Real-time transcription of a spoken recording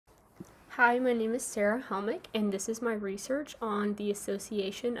Hi, my name is Sarah Helmick, and this is my research on the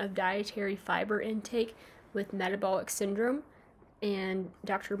association of dietary fiber intake with metabolic syndrome. And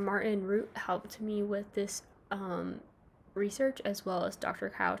Dr. Martin Root helped me with this research, as well as Dr.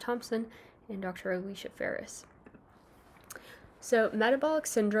 Kyle Thompson and Dr. Alicia Ferris. So, metabolic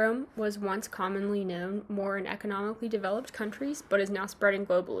syndrome was once commonly known more in economically developed countries, but is now spreading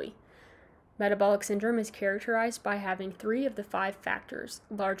globally. Metabolic syndrome is characterized by having 3 of the 5 factors: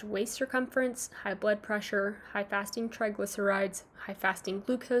 large waist circumference, high blood pressure, high fasting triglycerides, high fasting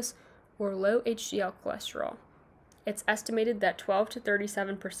glucose, or low HDL cholesterol. It's estimated that 12 to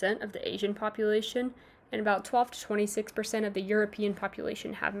 37% of the Asian population and about 12 to 26% of the European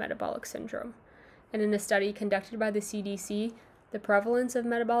population have metabolic syndrome. And in a study conducted by the CDC, the prevalence of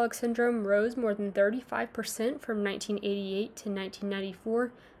metabolic syndrome rose more than 35% from 1988 to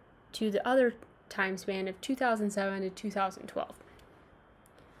 1994 to the other time span of 2007 to 2012.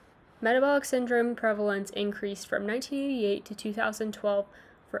 Metabolic syndrome prevalence increased from 1988 to 2012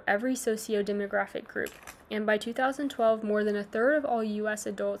 for every socio-demographic group, and by 2012, more than a third of all U.S.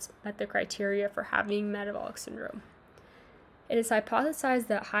 adults met the criteria for having metabolic syndrome. It is hypothesized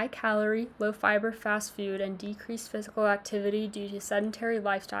that high-calorie, low-fiber fast food and decreased physical activity due to sedentary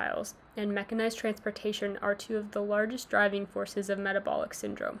lifestyles and mechanized transportation are 2 of the largest driving forces of metabolic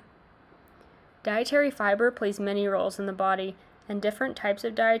syndrome. Dietary fiber plays many roles in the body, and different types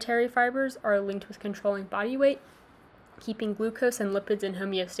of dietary fibers are linked with controlling body weight, keeping glucose and lipids in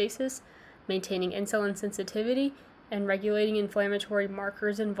homeostasis, maintaining insulin sensitivity, and regulating inflammatory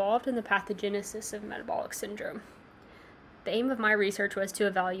markers involved in the pathogenesis of metabolic syndrome. The aim of my research was to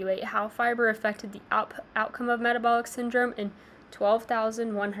evaluate how fiber affected the outcome of metabolic syndrome in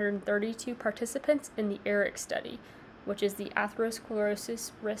 12,132 participants in the ERIC study, which is the atherosclerosis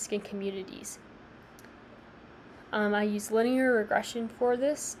risk in communities. I used linear regression for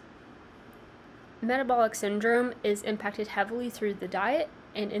this. Metabolic syndrome is impacted heavily through the diet,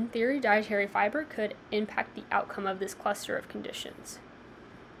 and in theory, dietary fiber could impact the outcome of this cluster of conditions.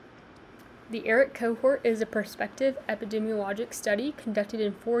 The ERIC cohort is a prospective epidemiologic study conducted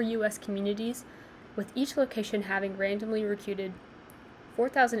in 4 U.S. communities, with each location having randomly recruited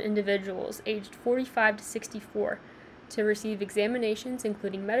 4,000 individuals aged 45 to 64 to receive examinations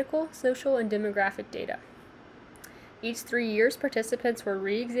including medical, social, and demographic data. Each 3 years, participants were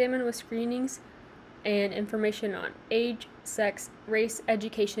re-examined with screenings and information on age, sex, race,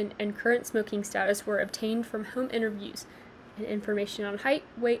 education, and current smoking status were obtained from home interviews, and information on height,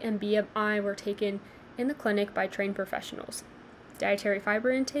 weight, and BMI were taken in the clinic by trained professionals. Dietary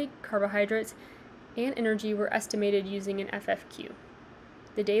fiber intake, carbohydrates, and energy were estimated using an FFQ.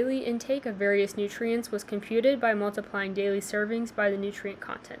 The daily intake of various nutrients was computed by multiplying daily servings by the nutrient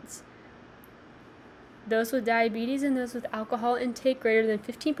contents. Those with diabetes and those with alcohol intake greater than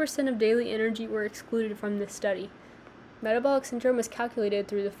 15% of daily energy were excluded from this study. Metabolic syndrome was calculated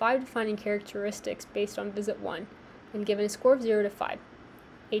through the 5 defining characteristics based on visit 1 and given a score of 0 to 5.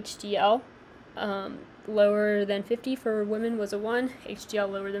 HDL lower than 50 for women was a 1,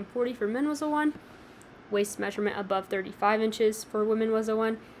 HDL lower than 40 for men was a 1, waist measurement above 35 inches for women was a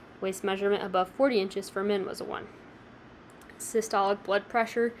 1, waist measurement above 40 inches for men was a 1. Systolic blood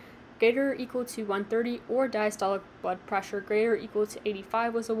pressure greater or equal to 130 or diastolic blood pressure greater or equal to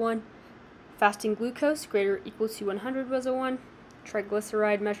 85 was a 1. Fasting glucose greater or equal to 100 was a 1.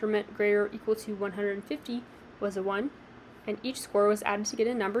 Triglyceride measurement greater or equal to 150 was a 1. And each score was added to get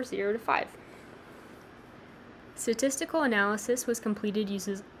a number 0 to 5. Statistical analysis was completed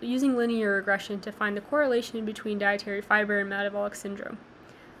using linear regression to find the correlation between dietary fiber and metabolic syndrome.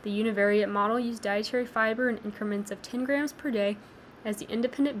 The univariate model used dietary fiber in increments of 10 grams per day as the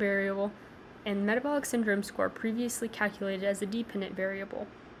independent variable, and metabolic syndrome score previously calculated as a dependent variable,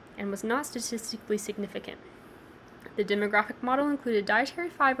 and was not statistically significant. The demographic model included dietary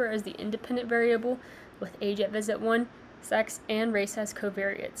fiber as the independent variable, with age at visit 1, sex, and race as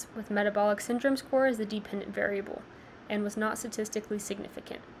covariates, with metabolic syndrome score as the dependent variable, and was not statistically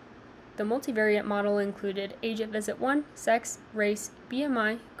significant. The multivariate model included age at visit 1, sex, race,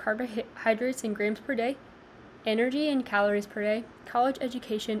 BMI, carbohydrates in grams per day, energy and calories per day, college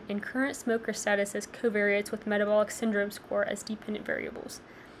education, and current smoker status as covariates with metabolic syndrome score as dependent variables.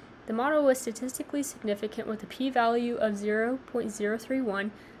 The model was statistically significant with a p-value of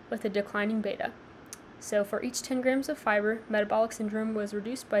 0.031 with a declining beta. So for each 10 grams of fiber, metabolic syndrome was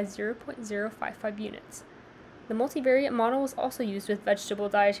reduced by 0.055 units. The multivariate model was also used with vegetable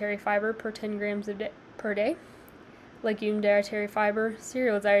dietary fiber per 10 grams per day, legume dietary fiber,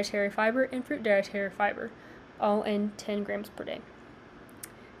 cereal dietary fiber, and fruit dietary fiber, all in 10 grams per day.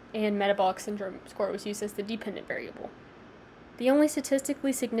 And metabolic syndrome score was used as the dependent variable. The only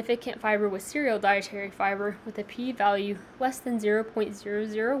statistically significant fiber was cereal dietary fiber with a p-value less than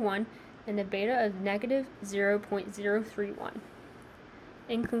 0.001 and a beta of negative 0.031.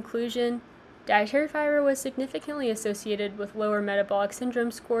 In conclusion, dietary fiber was significantly associated with lower metabolic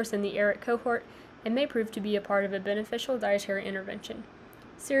syndrome scores in the ERIC cohort and may prove to be a part of a beneficial dietary intervention.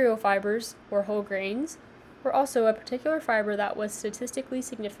 Cereal fibers, or whole grains, were also a particular fiber that was statistically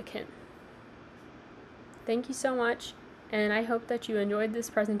significant. Thank you so much, and I hope that you enjoyed this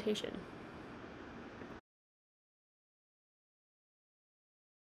presentation.